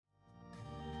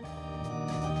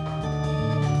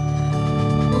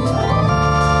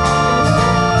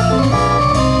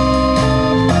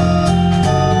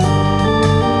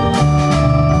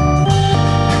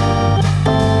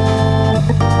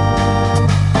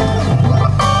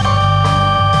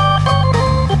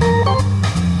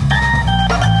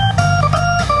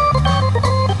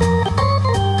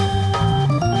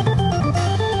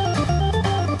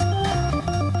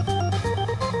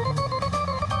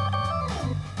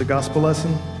The gospel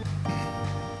lesson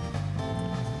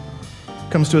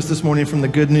comes to us this morning from the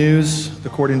Good News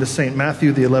according to St.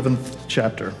 Matthew, the 11th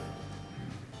chapter.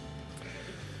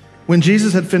 When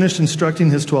Jesus had finished instructing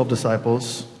his 12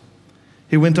 disciples,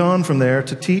 he went on from there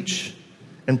to teach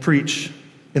and preach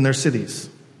in their cities.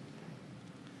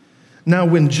 Now,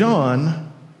 when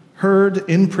John heard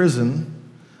in prison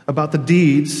about the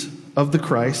deeds of the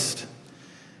Christ,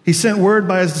 he sent word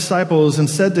by his disciples and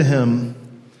said to him,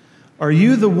 "Are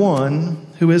you the one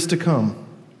who is to come,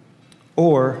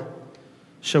 or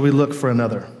shall we look for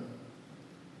another?"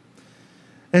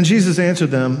 And Jesus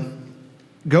answered them,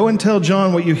 "Go and tell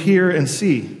John what you hear and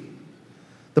see.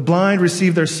 The blind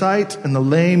receive their sight, and the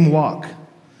lame walk.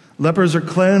 Lepers are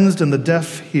cleansed, and the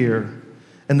deaf hear,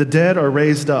 and the dead are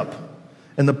raised up,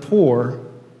 and the poor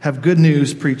have good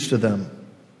news preached to them.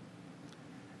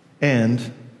 And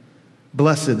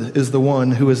blessed is the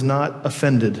one who is not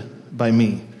offended by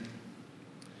me."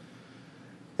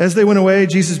 As they went away,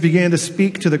 Jesus began to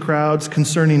speak to the crowds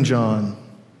concerning John.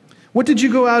 "What did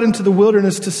you go out into the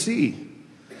wilderness to see?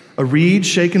 A reed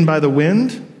shaken by the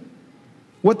wind?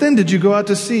 What then did you go out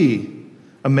to see?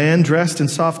 A man dressed in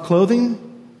soft clothing?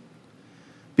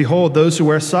 Behold, those who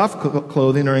wear soft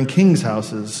clothing are in kings'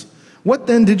 houses. What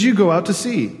then did you go out to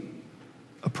see?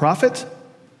 A prophet?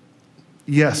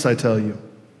 Yes, I tell you,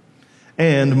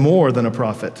 and more than a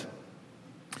prophet.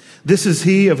 This is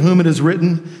he of whom it is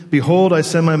written, 'Behold, I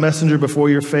send my messenger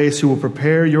before your face who will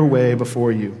prepare your way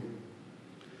before you.'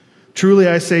 Truly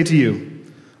I say to you,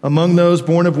 among those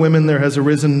born of women there has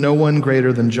arisen no one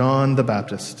greater than John the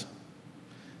Baptist.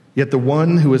 Yet the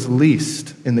one who is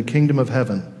least in the kingdom of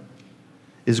heaven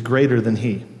is greater than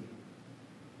he."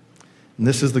 And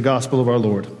this is the gospel of our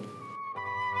Lord.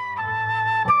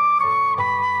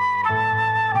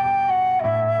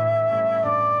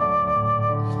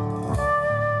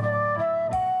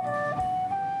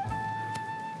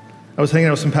 I was hanging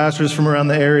out with some pastors from around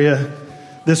the area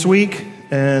this week,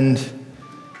 and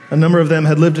a number of them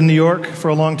had lived in New York for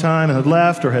a long time and had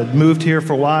left or had moved here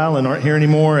for a while and aren't here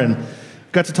anymore, and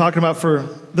got to talking about, for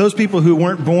those people who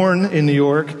weren't born in New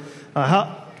York,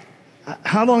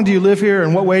 how long do you live here,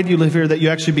 and what way do you live here that you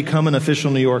actually become an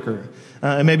official New Yorker?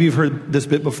 And maybe you've heard this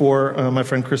bit before. My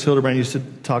friend Chris Hildebrand used to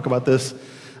talk about this.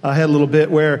 I had a little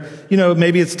bit where,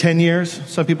 maybe it's 10 years,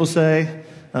 some people say.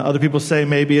 Other people say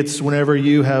maybe it's whenever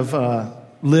you have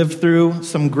lived through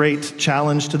some great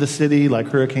challenge to the city, like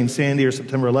Hurricane Sandy or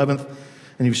September 11th,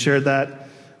 and you've shared that.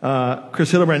 Chris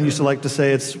Hildebrand used to like to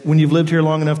say it's when you've lived here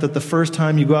long enough that the first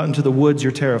time you go out into the woods,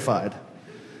 you're terrified.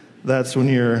 That's when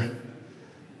you're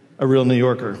a real New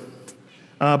Yorker.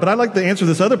 But I'd like to answer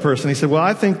this other person. He said, well,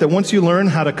 I think that once you learn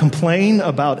how to complain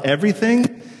about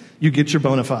everything, you get your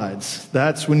bona fides.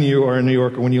 That's when you are a New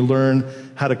Yorker, when you learn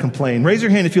how to complain. Raise your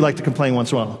hand if you like to complain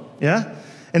once in a while. Yeah?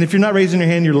 And if you're not raising your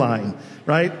hand, you're lying,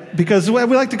 right? Because we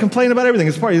like to complain about everything.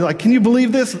 It's part of like, can you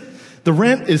believe this? The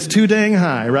rent is too dang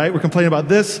high, right? We're complaining about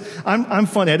this. I'm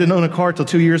funny. I didn't own a car till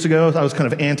 2 years ago. I was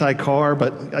kind of anti-car,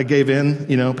 but I gave in,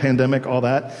 pandemic, all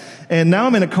that. And now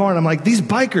I'm in a car and I'm like, these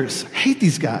bikers, I hate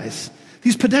these guys.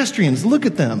 These pedestrians, look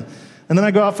at them. And then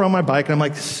I go out for on my bike and I'm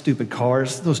like, stupid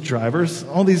cars, those drivers,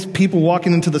 all these people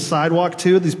walking into the sidewalk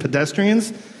too, these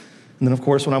pedestrians. And then of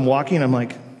course when I'm walking, I'm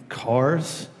like,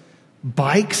 cars,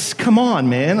 bikes, come on,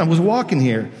 man. I was walking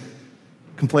here.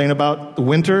 Complain about the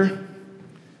winter.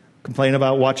 Complain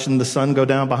about watching the sun go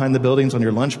down behind the buildings on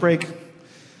your lunch break.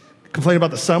 Complain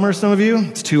about the summer, some of you.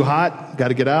 It's too hot, got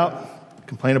to get out.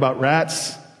 Complain about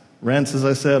rats, rents, as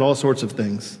I said, all sorts of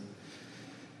things.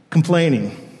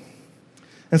 Complaining.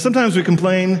 And sometimes we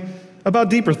complain about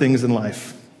deeper things in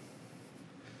life.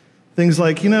 Things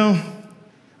like, I'm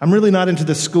really not into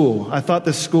this school. I thought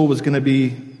this school was going to be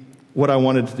what I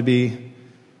wanted it to be,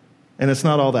 and it's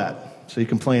not all that. So you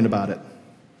complain about it.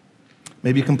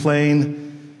 Maybe you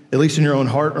complain, at least in your own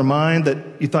heart or mind, that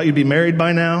you thought you'd be married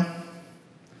by now,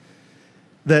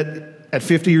 that at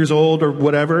 50 years old or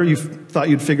whatever, you thought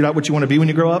you'd figured out what you want to be when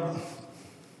you grow up.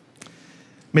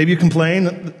 Maybe you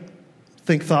complain,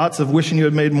 think thoughts of wishing you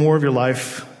had made more of your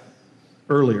life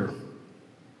earlier.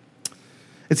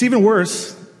 It's even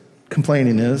worse,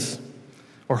 complaining is,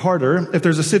 or harder, if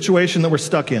there's a situation that we're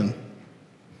stuck in.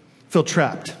 Feel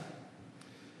trapped.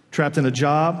 Trapped in a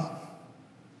job,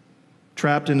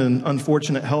 trapped in an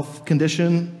unfortunate health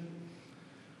condition,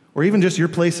 or even just your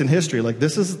place in history. Like,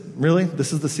 this is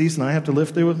the season I have to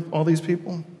live through with all these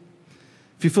people?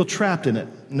 If you feel trapped in it,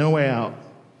 no way out,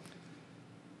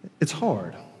 it's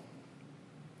hard.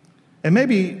 And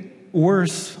maybe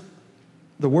worse,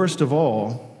 the worst of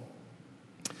all,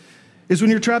 is when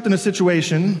you're trapped in a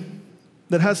situation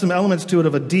that has some elements to it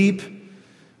of a deep,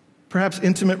 perhaps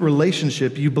intimate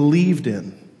relationship you believed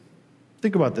in.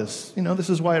 Think about this. This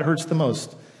is why it hurts the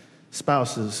most.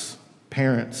 Spouses,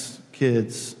 parents,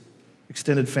 kids,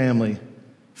 extended family,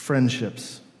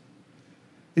 friendships.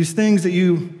 These things that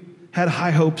you had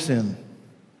high hopes in.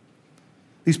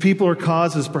 These people or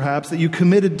causes, perhaps, that you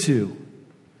committed to,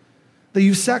 that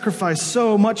you've sacrificed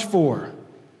so much for,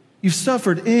 you've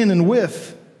suffered in and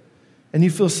with, and you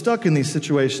feel stuck in these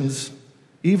situations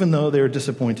even though they're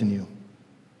disappointing you.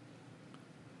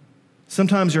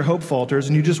 Sometimes your hope falters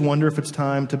and you just wonder if it's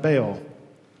time to bail.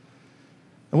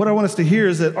 And what I want us to hear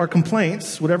is that our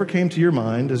complaints, whatever came to your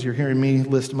mind as you're hearing me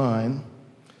list mine,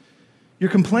 your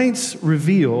complaints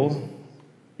reveal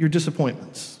your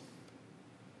disappointments.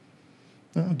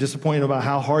 Disappointed about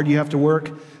how hard you have to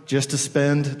work just to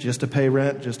spend, just to pay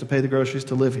rent, just to pay the groceries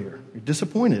to live here. You're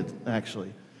disappointed,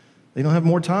 actually. You don't have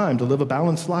more time to live a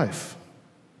balanced life.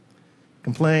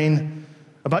 Complain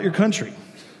about your country.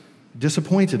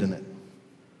 Disappointed in it.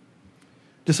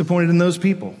 Disappointed in those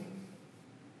people.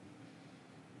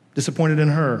 Disappointed in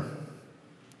her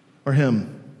or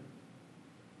him.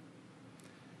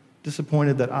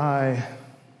 Disappointed that I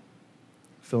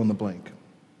fill in the blank.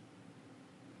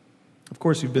 Of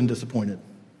course, you've been disappointed.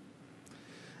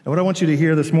 And what I want you to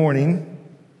hear this morning,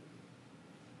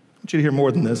 I want you to hear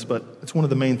more than this, but it's one of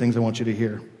the main things I want you to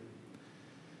hear.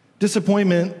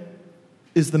 Disappointment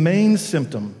is the main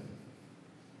symptom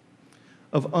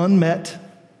of unmet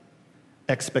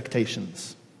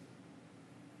expectations.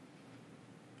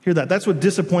 Hear that. That's what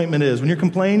disappointment is. When you're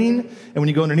complaining, and when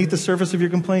you go underneath the surface of your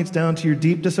complaints down to your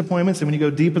deep disappointments, and when you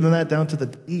go deeper than that down to the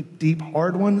deep, deep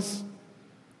hard ones,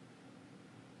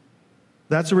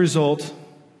 that's a result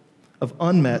of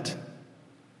unmet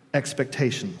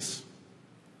expectations.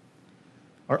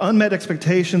 Our unmet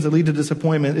expectations that lead to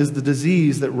disappointment is the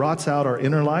disease that rots out our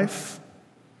inner life,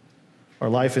 our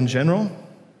life in general,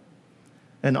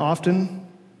 and often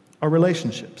our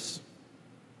relationships.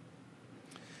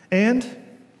 And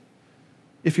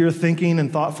if you're a thinking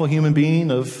and thoughtful human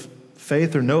being of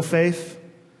faith or no faith,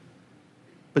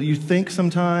 but you think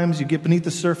sometimes, you get beneath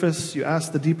the surface, you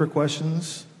ask the deeper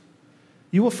questions,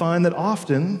 you will find that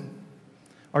often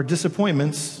our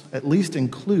disappointments at least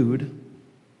include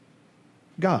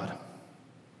God.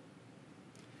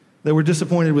 That we're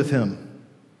disappointed with Him.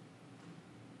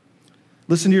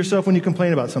 Listen to yourself when you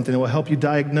complain about something. It will help you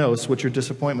diagnose what your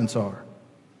disappointments are.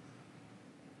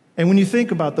 And when you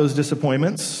think about those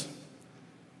disappointments,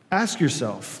 ask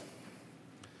yourself,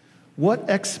 what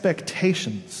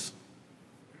expectations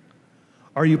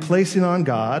are you placing on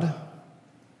God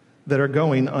that are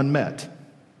going unmet?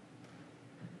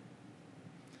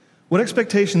 What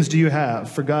expectations do you have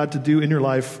for God to do in your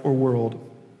life or world?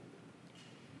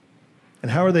 And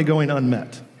how are they going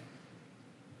unmet?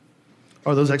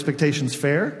 Are those expectations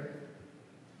fair?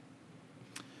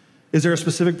 Is there a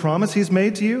specific promise He's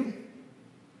made to you?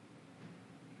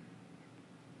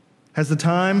 Has the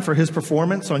time for His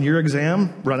performance on your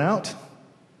exam run out?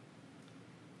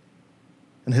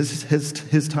 And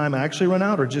his time actually run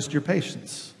out, or just your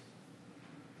patience?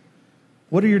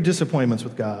 What are your disappointments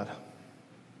with God?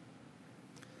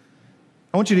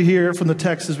 I want you to hear from the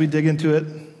text as we dig into it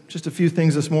just a few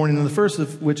things this morning, and the first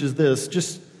of which is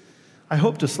this. I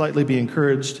hope to slightly be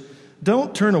encouraged.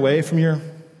 Don't turn away from your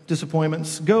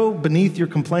disappointments. Go beneath your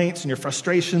complaints and your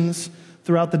frustrations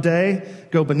throughout the day.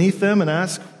 Go beneath them and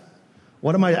ask,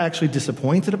 what am I actually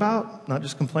disappointed about? Not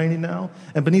just complaining now.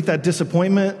 And beneath that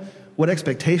disappointment, what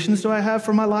expectations do I have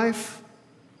for my life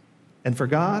and for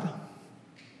God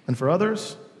and for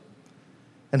others?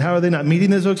 And how are they not meeting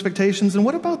those expectations? And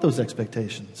what about those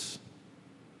expectations?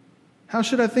 How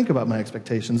should I think about my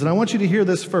expectations? And I want you to hear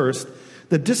this first,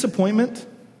 that disappointment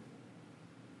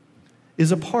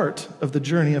is a part of the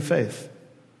journey of faith.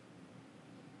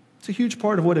 It's a huge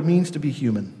part of what it means to be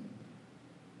human.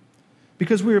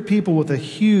 Because we are people with a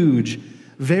huge,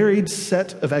 varied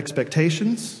set of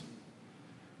expectations.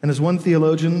 And as one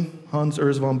theologian, Hans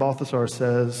Urs von Balthasar,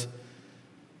 says,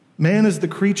 man is the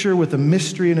creature with a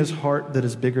mystery in his heart that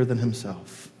is bigger than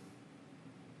himself.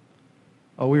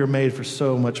 Oh, we are made for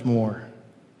so much more.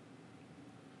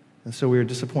 And so we are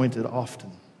disappointed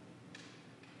often.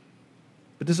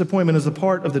 But disappointment is a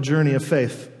part of the journey of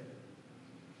faith.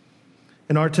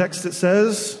 In our text it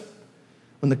says,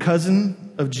 when the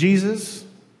cousin of Jesus,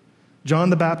 John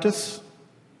the Baptist,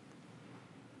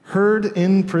 heard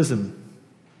in prison.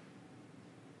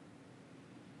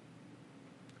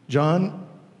 John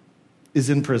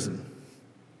is in prison.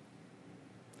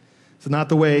 It's not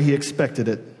the way he expected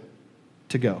it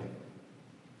to go.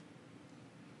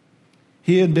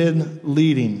 He had been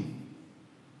leading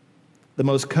the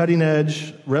most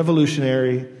cutting-edge,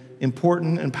 revolutionary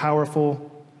important and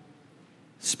powerful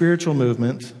spiritual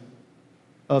movement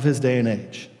of his day and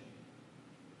age.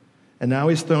 And now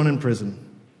he's thrown in prison.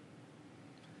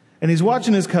 And he's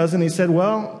watching his cousin. He said,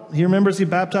 well, he remembers he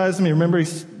baptized him. He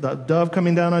remembers the dove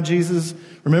coming down on Jesus,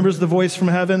 remembers the voice from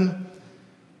heaven,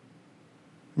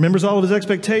 remembers all of his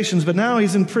expectations, but now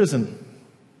he's in prison.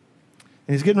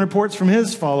 And he's getting reports from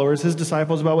his followers, his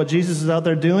disciples, about what Jesus is out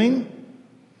there doing.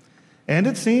 And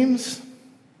it seems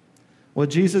what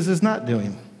Jesus is not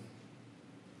doing.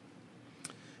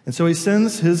 And so he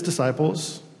sends his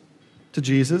disciples to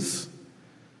Jesus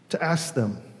to ask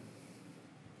them,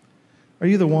 are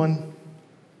you the one?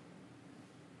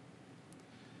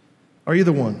 Are you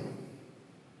the one?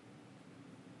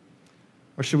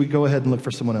 Or should we go ahead and look for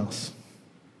someone else?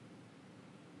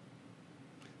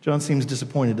 John seems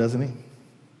disappointed, doesn't he?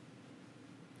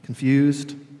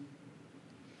 Confused.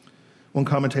 One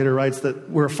commentator writes that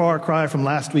we're a far cry from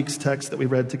last week's text that we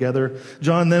read together.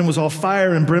 John then was all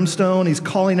fire and brimstone. He's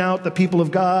calling out the people of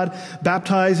God,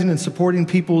 baptizing and supporting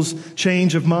people's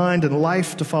change of mind and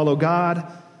life to follow God.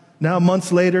 Now,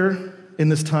 months later in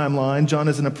this timeline, John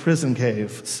is in a prison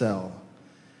cave cell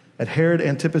at Herod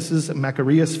Antipas's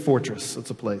Machaerus fortress.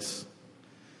 It's a place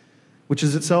which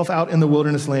is itself out in the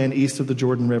wilderness land east of the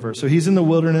Jordan River. So he's in the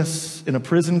wilderness in a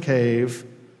prison cave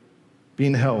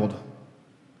being held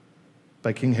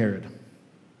by King Herod.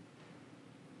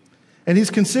 And he's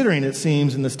considering, it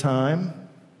seems, in this time,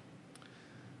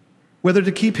 whether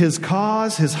to keep his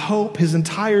cause, his hope, his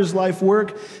entire life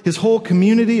work, his whole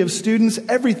community of students,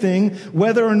 everything,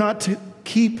 whether or not to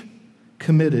keep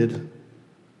committed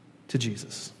to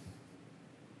Jesus.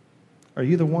 Are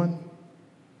you the one?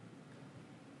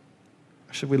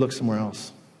 Or should we look somewhere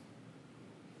else?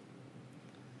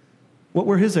 What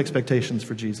were his expectations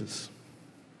for Jesus?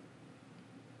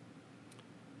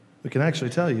 We can actually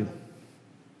tell you,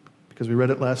 because we read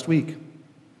it last week.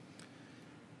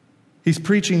 He's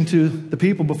preaching to the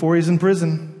people before he's in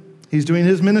prison. He's doing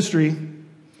his ministry.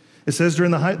 It says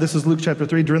this is Luke chapter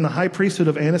 3, during the high priesthood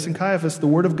of Annas and Caiaphas, the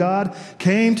word of God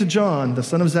came to John, the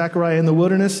son of Zechariah, in the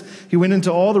wilderness. He went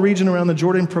into all the region around the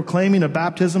Jordan, proclaiming a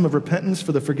baptism of repentance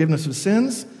for the forgiveness of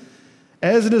sins,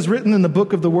 as it is written in the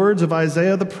book of the words of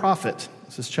Isaiah the prophet.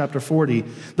 This is chapter 40.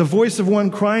 The voice of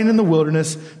one crying in the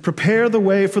wilderness, prepare the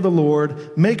way for the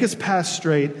Lord, make his path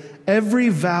straight. Every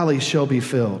valley shall be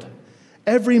filled.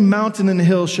 Every mountain and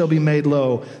hill shall be made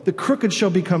low. The crooked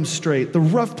shall become straight. The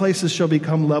rough places shall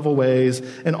become level ways.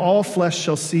 And all flesh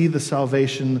shall see the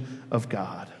salvation of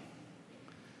God.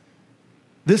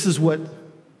 This is what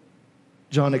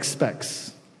John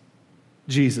expects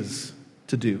Jesus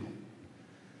to do.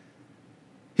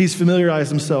 He's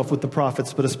familiarized himself with the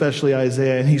prophets, but especially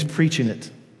Isaiah, and he's preaching it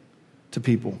to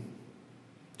people,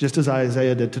 just as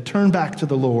Isaiah did, to turn back to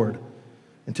the Lord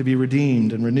and to be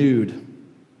redeemed and renewed.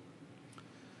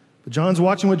 But John's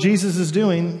watching what Jesus is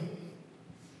doing.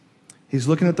 He's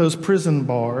looking at those prison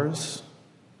bars,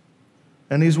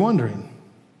 and he's wondering,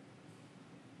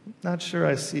 not sure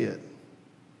I see it.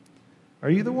 Are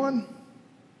you the one?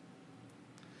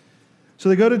 So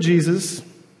they go to Jesus.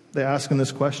 They ask him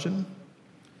this question.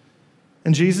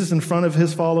 And Jesus, in front of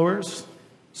his followers,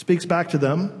 speaks back to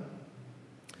them.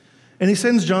 And he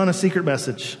sends John a secret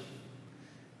message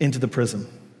into the prison.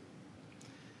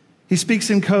 He speaks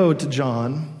in code to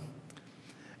John.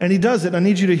 And he does it, I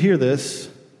need you to hear this,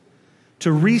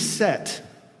 to reset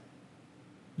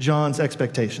John's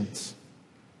expectations.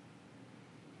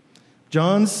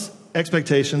 John's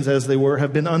expectations, as they were,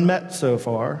 have been unmet so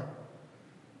far.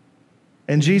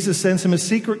 And Jesus sends him a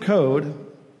secret code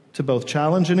to both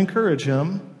challenge and encourage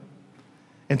him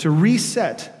and to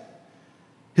reset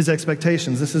his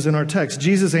expectations. This is in our text.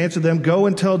 Jesus answered them, go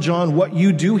and tell John what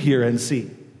you do hear and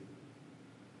see.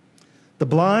 The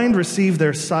blind receive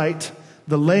their sight,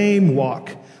 the lame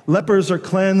walk, lepers are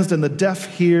cleansed, and the deaf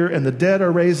hear, and the dead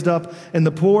are raised up, and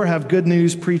the poor have good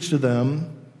news preached to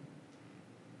them.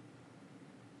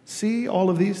 See all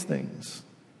of these things.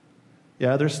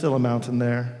 Yeah, there's still a mountain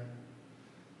there.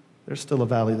 There's still a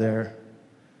valley there.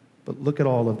 But look at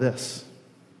all of this.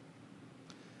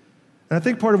 And I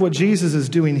think part of what Jesus is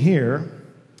doing here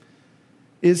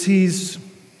is he's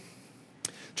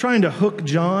trying to hook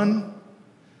John,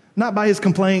 not by his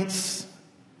complaints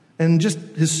and just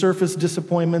his surface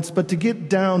disappointments, but to get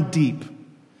down deep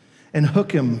and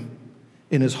hook him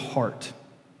in his heart.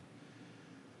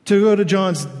 To go to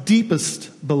John's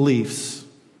deepest beliefs.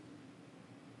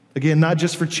 Again, not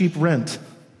just for cheap rent,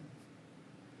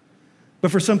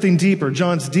 but for something deeper.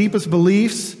 John's deepest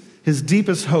beliefs, his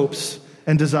deepest hopes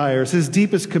and desires, his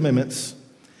deepest commitments.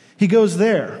 He goes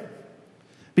there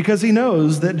because he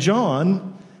knows that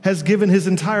John has given his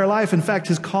entire life. In fact,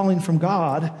 his calling from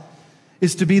God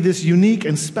is to be this unique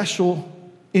and special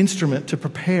instrument to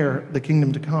prepare the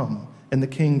kingdom to come and the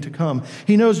king to come.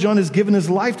 He knows John has given his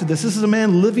life to this. This is a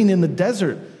man living in the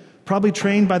desert, probably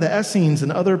trained by the Essenes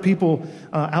and other people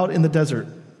out in the desert.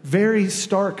 Very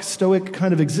stark, stoic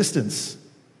kind of existence.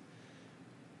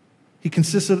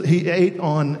 He ate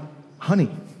on honey,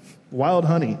 wild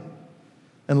honey,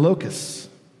 and locusts.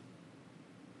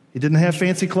 He didn't have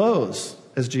fancy clothes,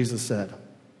 as Jesus said.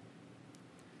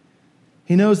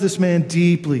 He knows this man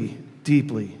deeply,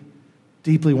 deeply,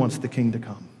 deeply wants the king to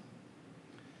come.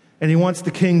 And he wants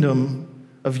the kingdom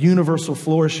of universal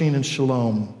flourishing and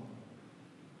shalom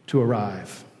to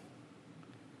arrive.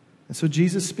 And so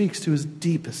Jesus speaks to his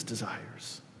deepest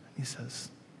desires. And he says,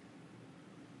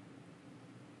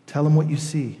 tell him what you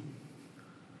see.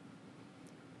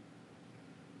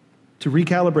 To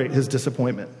recalibrate his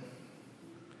disappointment.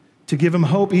 To give him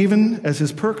hope even as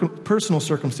his personal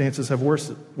circumstances have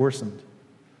worsened.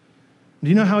 Do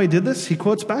you know how he did this? He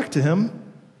quotes back to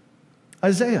him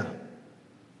Isaiah.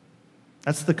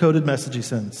 That's the coded message he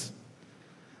sends.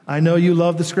 I know you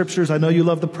love the scriptures. I know you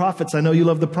love the prophets. I know you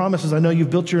love the promises. I know you've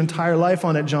built your entire life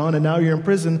on it, John, and now you're in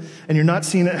prison and you're not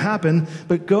seeing it happen.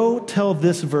 But go tell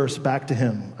this verse back to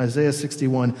him, Isaiah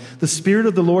 61. The Spirit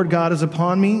of the Lord God is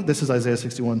upon me. This is Isaiah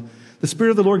 61. The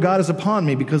Spirit of the Lord God is upon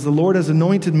me because the Lord has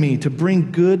anointed me to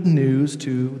bring good news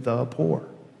to the poor.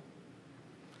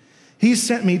 He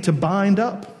sent me to bind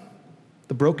up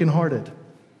the brokenhearted,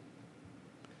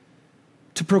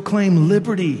 to proclaim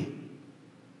liberty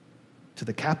to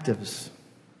the captives,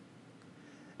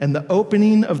 and the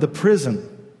opening of the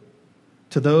prison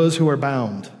to those who are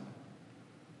bound,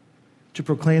 to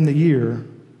proclaim the year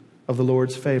of the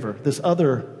Lord's favor. This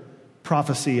other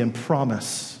prophecy and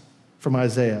promise from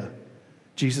Isaiah,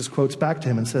 Jesus quotes back to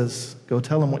him and says, go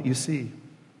tell him what you see.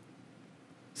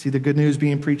 See the good news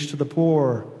being preached to the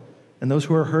poor and those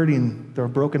who are hurting, their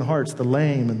broken hearts, the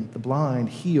lame and the blind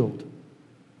healed.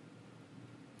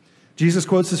 Jesus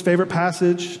quotes his favorite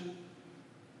passage,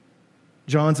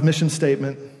 John's mission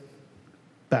statement,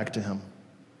 back to him.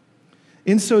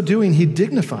 In so doing, he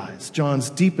dignifies John's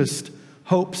deepest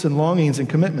hopes and longings and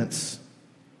commitments,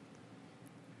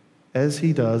 as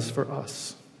he does for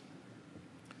us.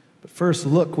 But first,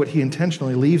 look what he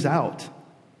intentionally leaves out.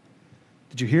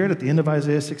 Did you hear it at the end of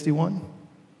Isaiah 61?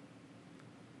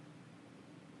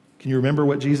 Can you remember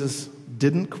what Jesus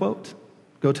didn't quote?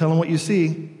 Go tell him what you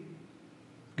see.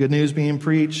 Good news being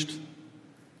preached,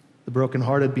 the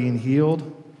brokenhearted being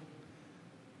healed.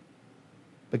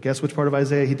 But guess which part of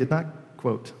Isaiah he did not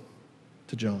quote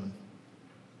to John?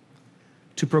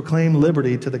 To proclaim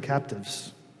liberty to the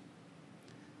captives,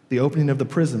 the opening of the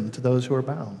prison to those who are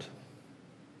bound.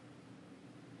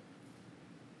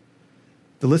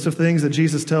 The list of things that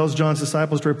Jesus tells John's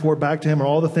disciples to report back to him are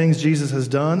all the things Jesus has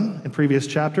done in previous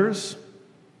chapters.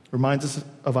 Reminds us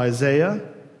of Isaiah.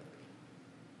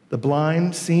 The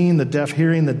blind seeing, the deaf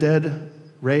hearing, the dead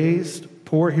raised,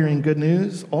 poor hearing good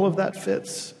news. All of that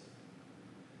fits.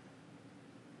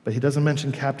 But he doesn't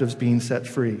mention captives being set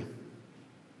free.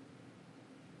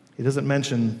 He doesn't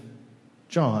mention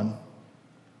John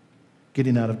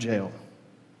getting out of jail.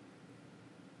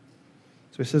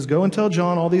 So he says, go and tell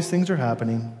John all these things are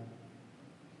happening.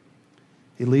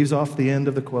 He leaves off the end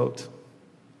of the quote.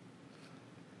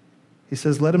 He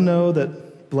says, let him know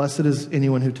that blessed is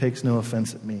anyone who takes no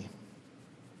offense at me.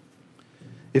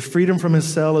 If freedom from his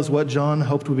cell is what John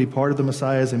hoped would be part of the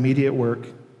Messiah's immediate work,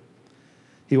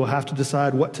 he will have to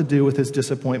decide what to do with his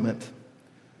disappointment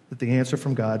that the answer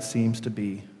from God seems to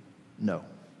be no.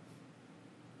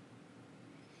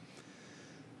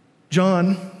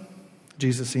 John,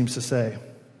 Jesus seems to say,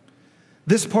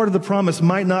 this part of the promise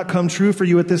might not come true for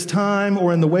you at this time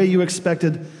or in the way you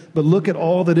expected, but look at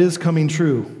all that is coming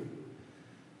true.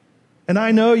 And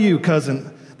I know you,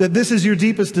 cousin, that this is your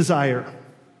deepest desire,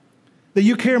 that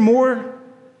you care more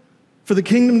for the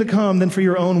kingdom to come than for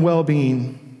your own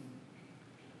well-being.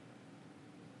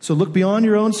 So look beyond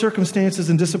your own circumstances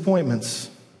and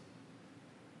disappointments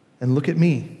and look at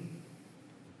me.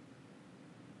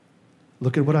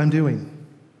 Look at what I'm doing.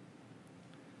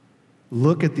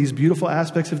 Look at these beautiful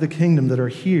aspects of the kingdom that are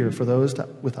here for those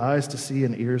with eyes to see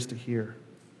and ears to hear.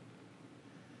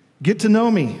 Get to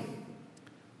know me.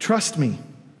 Trust me.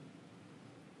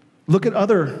 Look at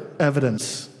other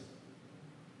evidence.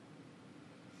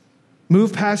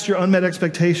 Move past your unmet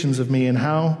expectations of me and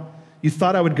how you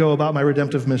thought I would go about my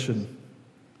redemptive mission.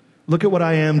 Look at what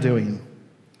I am doing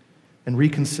and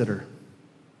reconsider.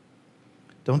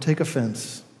 Don't take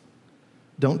offense.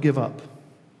 Don't give up.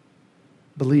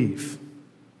 Believe.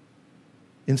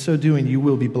 In so doing, you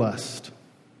will be blessed.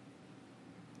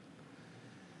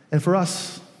 And for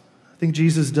us, I think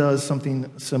Jesus does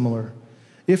something similar.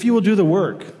 If you will do the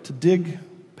work to dig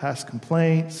past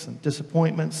complaints and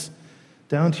disappointments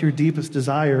down to your deepest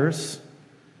desires,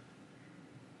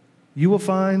 you will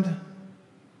find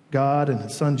God and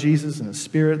his son Jesus and his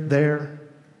Spirit there,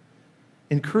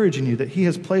 encouraging you that he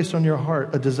has placed on your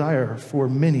heart a desire for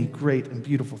many great and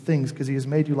beautiful things because he has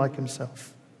made you like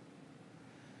himself.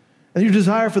 And your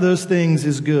desire for those things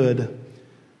is good.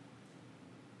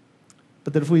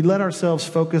 But that if we let ourselves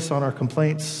focus on our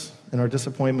complaints and our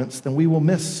disappointments, then we will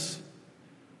miss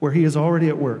where he is already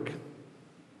at work.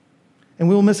 And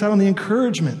we will miss out on the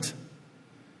encouragement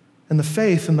and the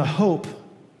faith and the hope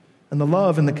and the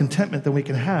love and the contentment that we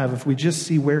can have if we just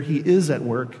see where he is at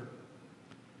work,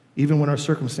 even when our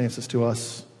circumstances to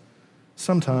us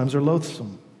sometimes are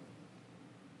loathsome.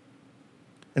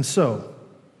 And so,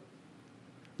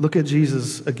 look at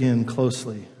Jesus again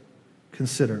closely.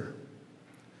 Consider.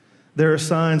 There are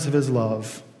signs of his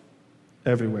love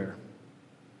everywhere.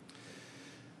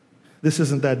 This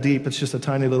isn't that deep. It's just a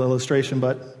tiny little illustration.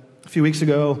 But a few weeks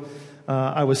ago,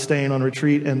 I was staying on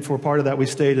retreat, and for part of that, we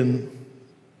stayed in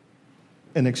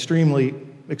an extremely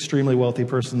wealthy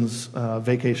person's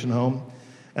vacation home.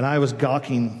 And I was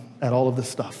gawking at all of this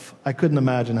stuff. I couldn't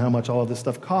imagine how much all of this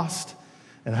stuff cost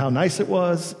and how nice it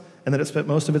was, and that it spent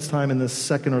most of its time in this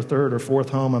second or third or fourth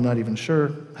home. I'm not even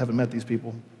sure. Haven't met these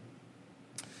people.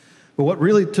 But what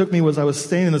really took me was I was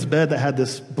staying in this bed that had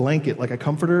this blanket, like a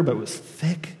comforter, but it was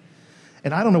thick.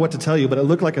 And I don't know what to tell you, but it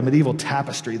looked like a medieval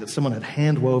tapestry that someone had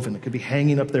hand woven. It could be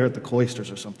hanging up there at the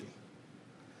cloisters or something.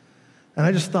 And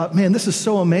I just thought, man, this is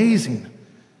so amazing.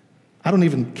 I don't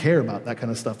even care about that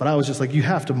kind of stuff, but I was just like, you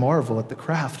have to marvel at the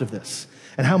craft of this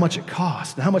and how much it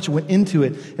cost and how much went into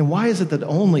it. And why is it that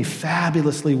only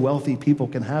fabulously wealthy people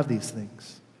can have these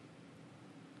things?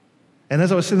 And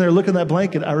as I was sitting there looking at that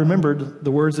blanket, I remembered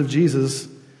the words of Jesus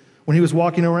when he was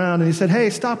walking around and he said, hey,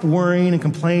 stop worrying and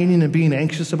complaining and being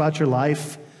anxious about your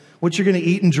life, what you're going to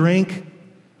eat and drink,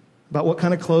 about what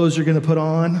kind of clothes you're going to put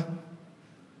on.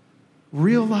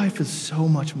 Real life is so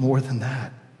much more than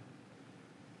that.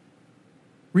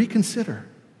 Reconsider.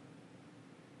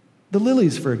 The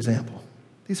lilies, for example,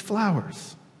 these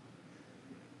flowers.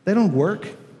 They don't work.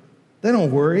 They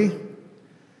don't worry.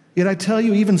 Yet I tell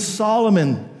you, even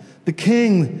Solomon, the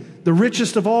king, the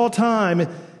richest of all time,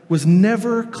 was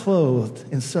never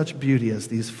clothed in such beauty as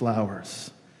these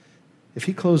flowers. If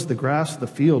he clothes the grass of the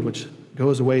field, which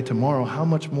goes away tomorrow, how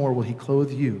much more will he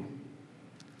clothe you?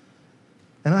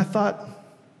 And I thought,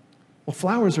 well,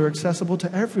 flowers are accessible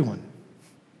to everyone.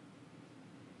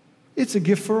 It's a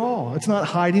gift for all. It's not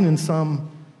hiding in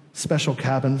some special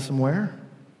cabin somewhere.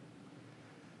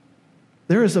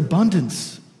 There is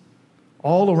abundance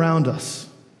all around us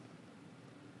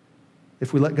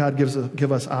if we let God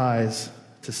give us eyes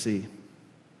to see.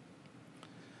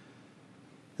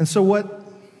 And so what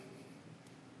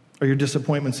are your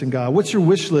disappointments in God? What's your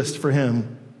wish list for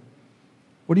him?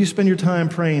 What do you spend your time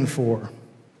praying for?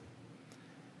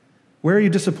 Where are you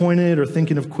disappointed or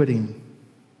thinking of quitting?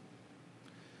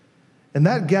 And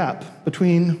that gap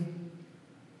between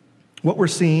what we're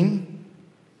seeing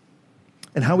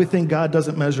and how we think God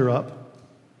doesn't measure up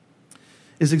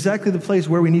is exactly the place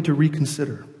where we need to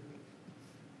reconsider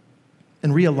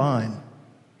and realign.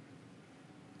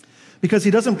 Because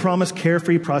he doesn't promise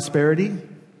carefree prosperity.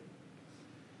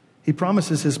 He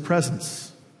promises his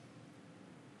presence.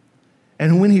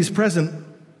 And when he's present,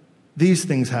 these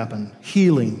things happen: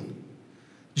 healing,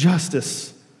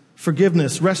 justice,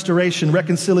 forgiveness, restoration,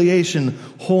 reconciliation,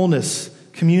 wholeness,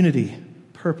 community,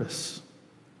 purpose.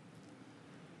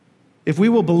 If we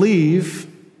will believe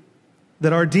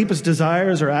that our deepest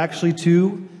desires are actually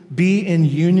to be in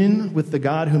union with the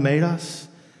God who made us,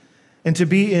 and to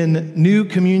be in new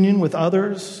communion with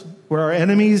others, where our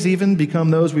enemies even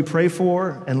become those we pray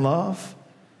for and love,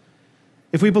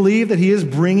 if we believe that he is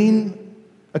bringing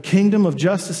a kingdom of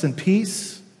justice and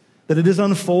peace, that it is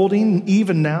unfolding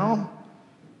even now,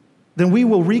 then we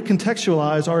will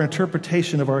recontextualize our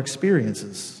interpretation of our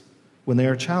experiences when they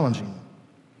are challenging.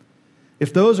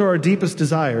 If those are our deepest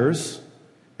desires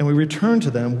and we return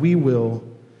to them, we will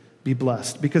be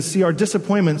blessed. Because, see, our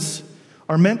disappointments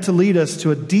are meant to lead us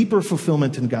to a deeper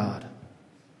fulfillment in God,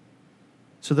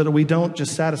 so that we don't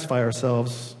just satisfy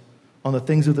ourselves on the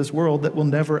things of this world that will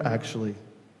never actually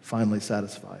finally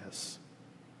satisfy us.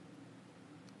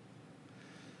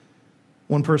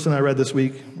 One person I read this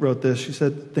week wrote this. She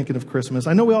said, thinking of Christmas,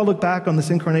 I know we all look back on this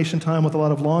incarnation time with a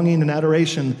lot of longing and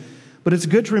adoration, but it's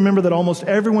good to remember that almost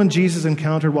everyone Jesus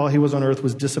encountered while he was on earth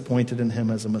was disappointed in him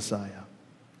as a Messiah.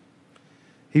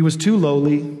 He was too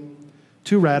lowly,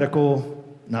 too radical,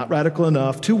 not radical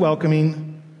enough, too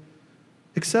welcoming,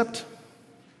 Except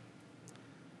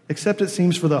it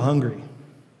seems for the hungry,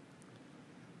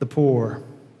 the poor,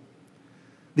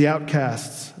 the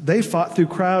outcasts. They fought through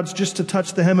crowds just to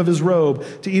touch the hem of his robe,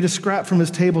 to eat a scrap from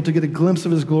his table, to get a glimpse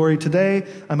of his glory. Today,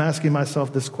 I'm asking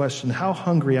myself this question: how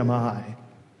hungry am I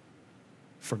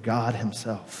for God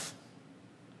himself?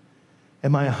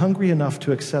 Am I hungry enough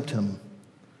to accept him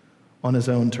on his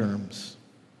own terms?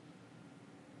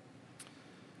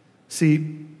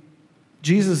 See,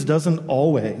 Jesus doesn't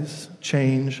always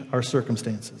change our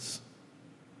circumstances.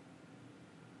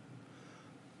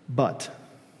 But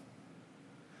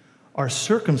our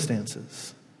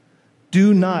circumstances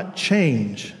do not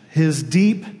change his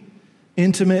deep,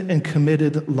 intimate, and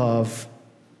committed love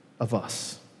of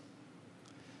us.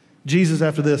 Jesus,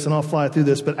 after this, and I'll fly through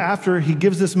this, but after he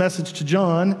gives this message to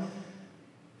John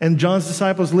and John's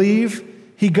disciples leave,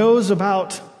 he goes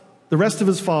about the rest of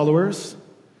his followers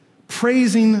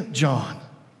praising John.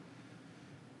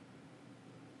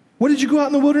 What did you go out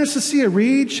in the wilderness to see? A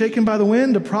reed shaken by the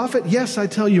wind? A prophet? Yes, I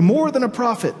tell you, more than a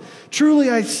prophet.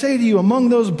 Truly, I say to you, among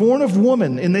those born of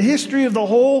woman in the history of the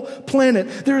whole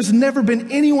planet, there has never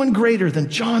been anyone greater than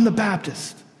John the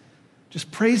Baptist.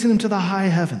 Just praising him to the high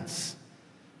heavens.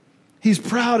 He's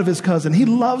proud of his cousin. He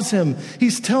loves him.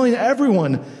 He's telling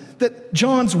everyone that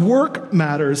John's work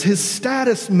matters, his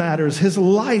status matters, his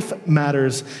life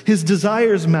matters, his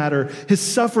desires matter, his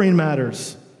suffering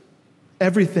matters.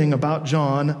 Everything about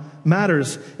John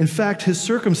matters. In fact, his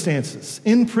circumstances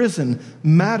in prison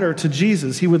matter to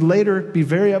Jesus. He would later be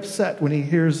very upset when he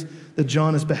hears that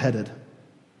John is beheaded.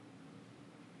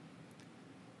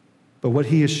 But what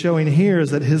he is showing here is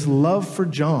that his love for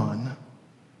John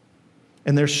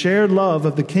and their shared love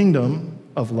of the kingdom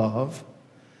of love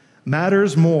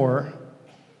matters more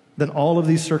than all of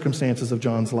these circumstances of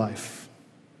John's life.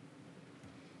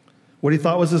 What he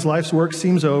thought was his life's work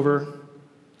seems over.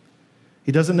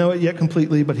 He doesn't know it yet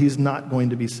completely, but he's not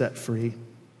going to be set free.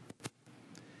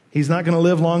 He's not going to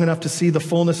live long enough to see the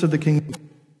fullness of the kingdom.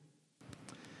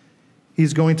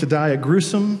 He's going to die a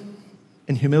gruesome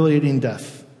and humiliating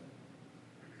death.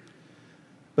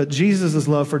 But Jesus'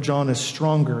 love for John is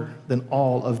stronger than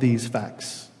all of these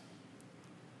facts,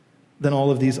 than all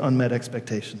of these unmet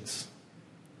expectations.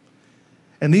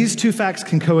 And these two facts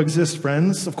can coexist,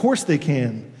 friends. Of course they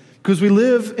can, because we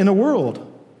live in a world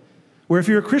where if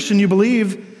you're a Christian, you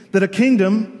believe that a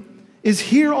kingdom is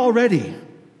here already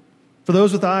for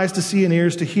those with eyes to see and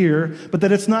ears to hear, but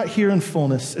that it's not here in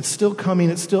fullness. It's still coming.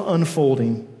 It's still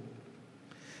unfolding.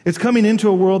 It's coming into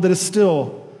a world that is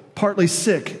still partly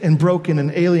sick and broken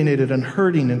and alienated and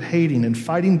hurting and hating and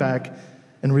fighting back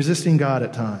and resisting God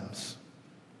at times.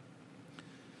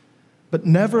 But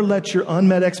never let your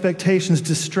unmet expectations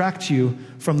distract you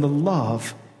from the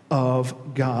love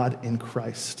of God in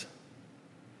Christ.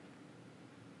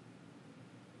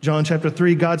 John chapter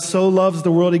 3, God so loves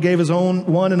the world, he gave his own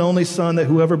one and only Son, that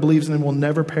whoever believes in him will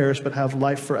never perish but have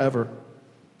life forever.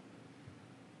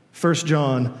 1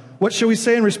 John, what shall we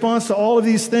say in response to all of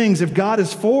these things? If God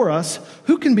is for us,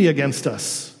 who can be against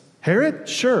us? Herod?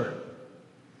 Sure.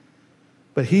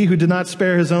 But he who did not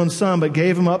spare his own Son, but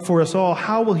gave him up for us all,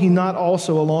 how will he not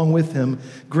also, along with him,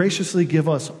 graciously give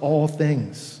us all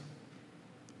things?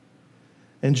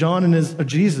 And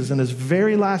Jesus, in his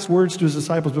very last words to his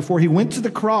disciples before he went to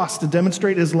the cross to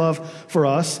demonstrate his love for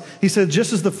us, he said,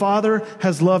 just as the Father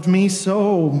has loved me,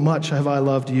 so much have I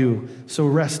loved you. So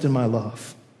rest in my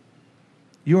love.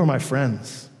 You are my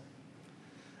friends.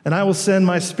 And I will send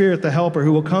my Spirit, the Helper,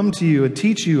 who will come to you and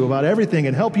teach you about everything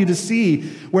and help you to see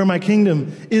where my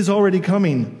kingdom is already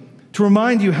coming, to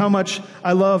remind you how much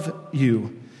I love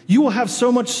you. You will have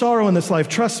so much sorrow in this life,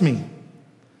 trust me.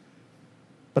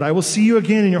 But I will see you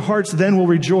again, and your hearts then will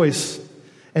rejoice,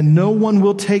 and no one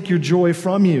will take your joy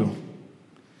from you.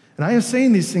 And I am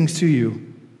saying these things to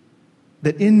you,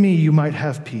 that in me you might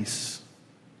have peace.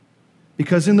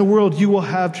 Because in the world you will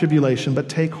have tribulation, but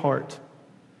take heart.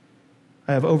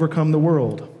 I have overcome the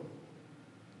world.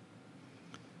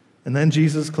 And then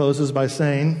Jesus closes by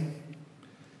saying,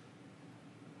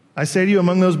 I say to you,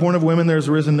 among those born of women, there has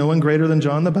arisen no one greater than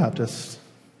John the Baptist.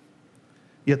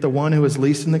 Yet the one who is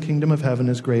least in the kingdom of heaven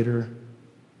is greater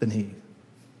than he.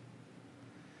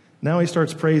 Now he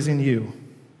starts praising you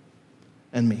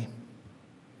and me.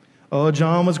 Oh,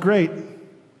 John was great,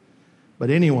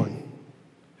 but anyone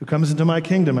who comes into my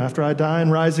kingdom after I die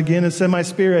and rise again and send my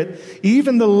Spirit,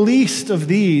 even the least of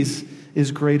these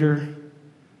is greater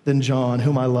than John,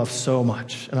 whom I love so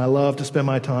much, and I love to spend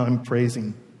my time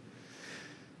praising.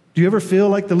 Do you ever feel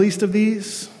like the least of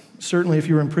these? Certainly if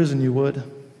you were in prison, you would.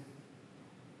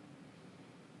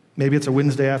 Maybe it's a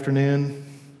Wednesday afternoon.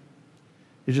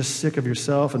 You're just sick of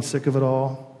yourself and sick of it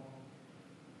all.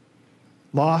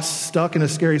 lost, stuck in a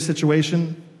scary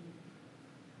situation,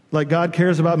 like God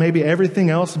cares about maybe everything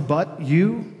else but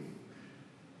you?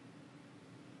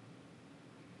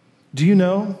 Do you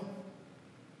know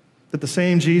that the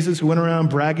same Jesus who went around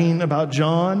bragging about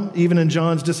John, even in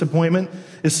John's disappointment,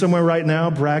 is somewhere right now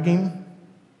bragging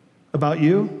about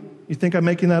you? You think I'm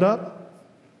making that up?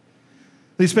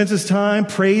 He spends his time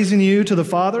praising you to the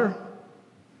Father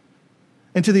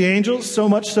and to the angels, so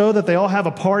much so that they all have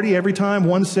a party every time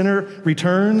one sinner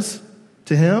returns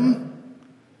to him,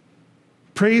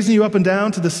 praising you up and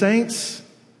down to the saints,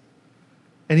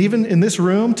 and even in this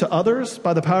room to others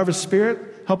by the power of his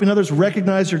Spirit, helping others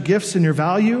recognize your gifts and your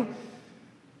value,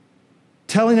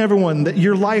 telling everyone that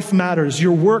your life matters,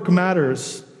 your work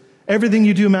matters, everything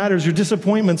you do matters, your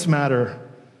disappointments matter,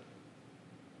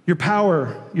 your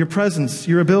power, your presence,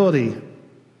 your ability.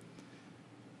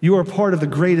 You are part of the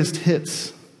greatest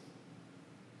hits.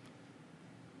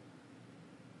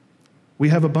 We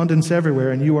have abundance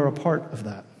everywhere, and you are a part of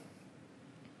that.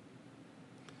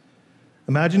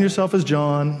 Imagine yourself as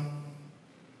John,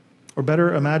 or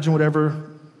better, imagine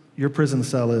whatever your prison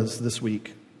cell is this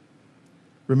week.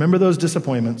 Remember those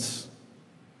disappointments,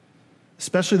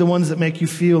 especially the ones that make you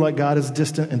feel like God is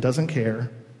distant and doesn't care.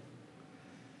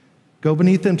 Go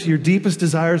beneath them to your deepest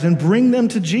desires and bring them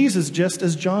to Jesus just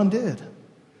as John did.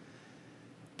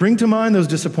 Bring to mind those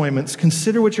disappointments,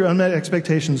 consider what your unmet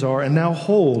expectations are, and now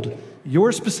hold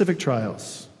your specific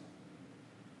trials,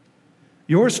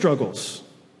 your struggles,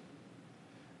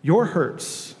 your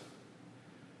hurts,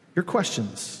 your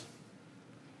questions,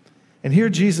 and hear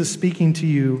Jesus speaking to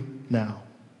you now.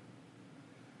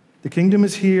 The kingdom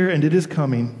is here and it is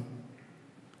coming,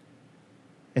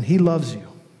 and he loves you,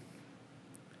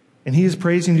 and he is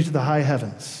praising you to the high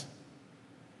heavens.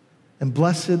 And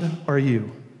blessed are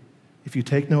you if you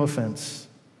take no offense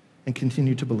and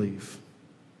continue to believe.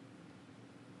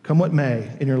 Come what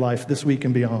may in your life this week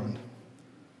and beyond,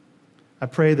 I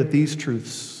pray that these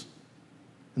truths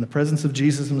in the presence of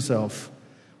Jesus himself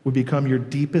would become your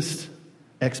deepest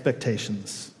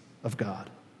expectations of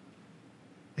God.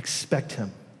 Expect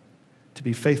him to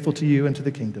be faithful to you and to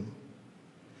the kingdom.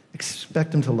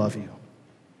 Expect him to love you.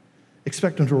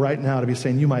 Expect him to right now to be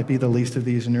saying, you might be the least of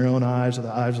these in your own eyes or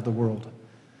the eyes of the world,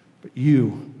 but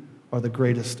you are the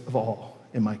greatest of all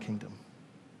in my kingdom.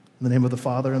 In the name of the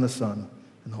Father and the Son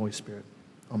and the Holy Spirit.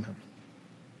 Amen.